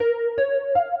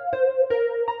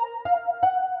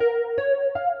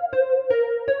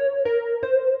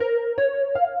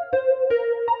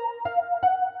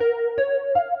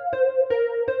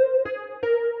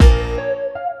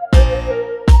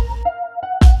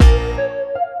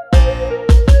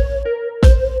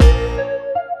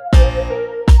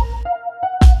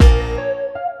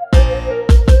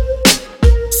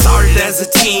as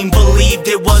a team believed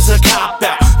it was a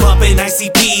cop-out. Bumping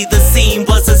ICP, the scene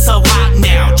wasn't so hot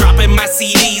now. Dropping my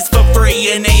CDs for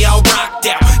free and they all rocked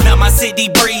out. Now my city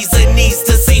breathes and needs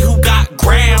to see who got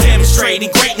ground. Demonstrating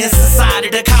greatness inside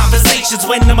of the conversations.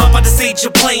 When I'm up on the stage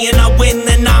you're playing, I win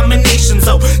the nomination.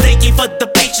 So thank you for the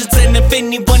patience, and if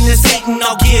anyone is hating,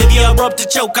 I'll give you a rope to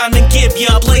choke on and give you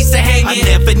a place to hang it.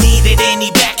 I never needed any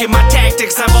backing, my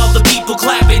tactics have all the people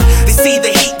clapping. They see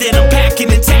the heat that I'm packing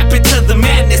and tap into the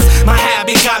madness. My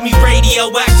habit got me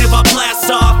radioactive, I blast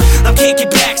off. I'm kicking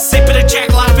back, sipping a jack,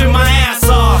 laughing my ass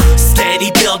off.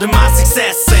 Steady building my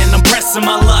success and I'm pressing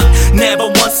my luck. Never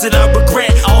once did I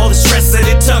regret all the stress that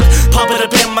it took. Pump it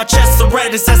up in my chest, the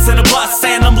red is in a bus.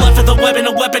 And I'm left with a weapon,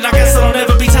 I guess I'll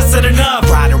never be tested enough.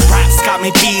 Writing raps got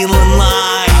me feeling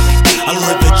like I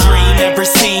live a dream every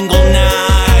single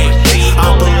night. I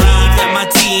believe that my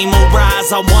team will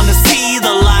rise. I wanna see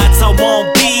the lights, I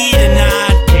won't be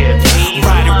denied.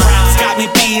 Writing raps got me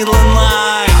feeling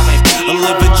like I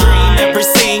live a dream every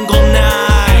single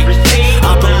night.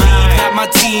 I believe that my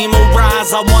team will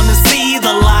rise. I wanna see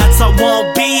the lights, I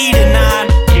won't be denied.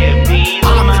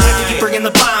 I'm the type to keep bringing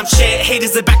the bomb shit.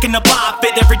 Haters are back in the pop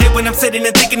it. Every day when I'm sitting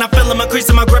and thinking, I feel them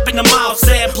increasing my grip in the mouth.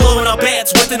 Set, blowing up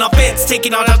bets, with an offense,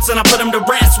 taking all doubts and I put them to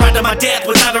rest. Right to my death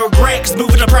without a regret, cause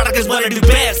moving the product is what I do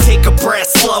best. Take a breath,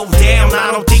 slow down,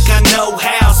 I don't think I know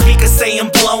how. Speakers say I'm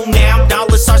blown now,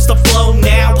 knowledge starts to flow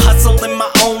now. Hustling my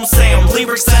own sound,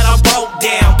 lyrics that I wrote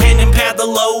down. Pen and pad the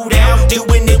load out,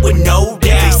 doing it with no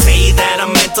doubt. They say that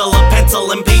I'm mental, a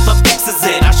pencil and paper fixes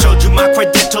it. I showed you my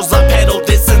credentials, I peddled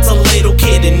it since a little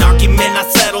kid. An argument I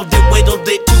settled it, whittled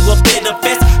it to a bit of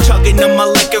fist. Chugging on my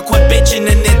liquor, quit bitching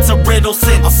and it's a riddle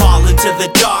since I fall into the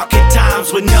dark at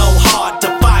times with no heart to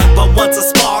fight. But once I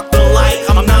spark the light,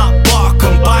 I'm not bark,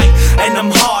 I'm bite. And I'm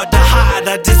hard to hide,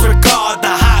 I disregard the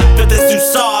hype for this new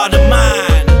side of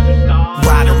mine.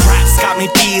 Writing raps got me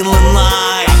feeling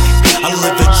like I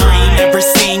live a dream every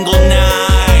single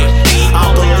night. I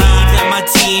believe that my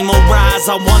team will rise.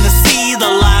 I wanna see the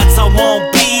lights, I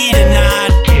won't be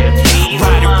denied.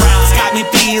 Writing raps got me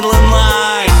feeling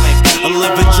like I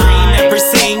live a dream every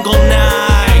single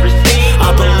night. I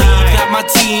believe that my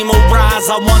team will rise.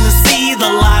 I wanna see the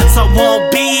lights, I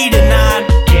won't be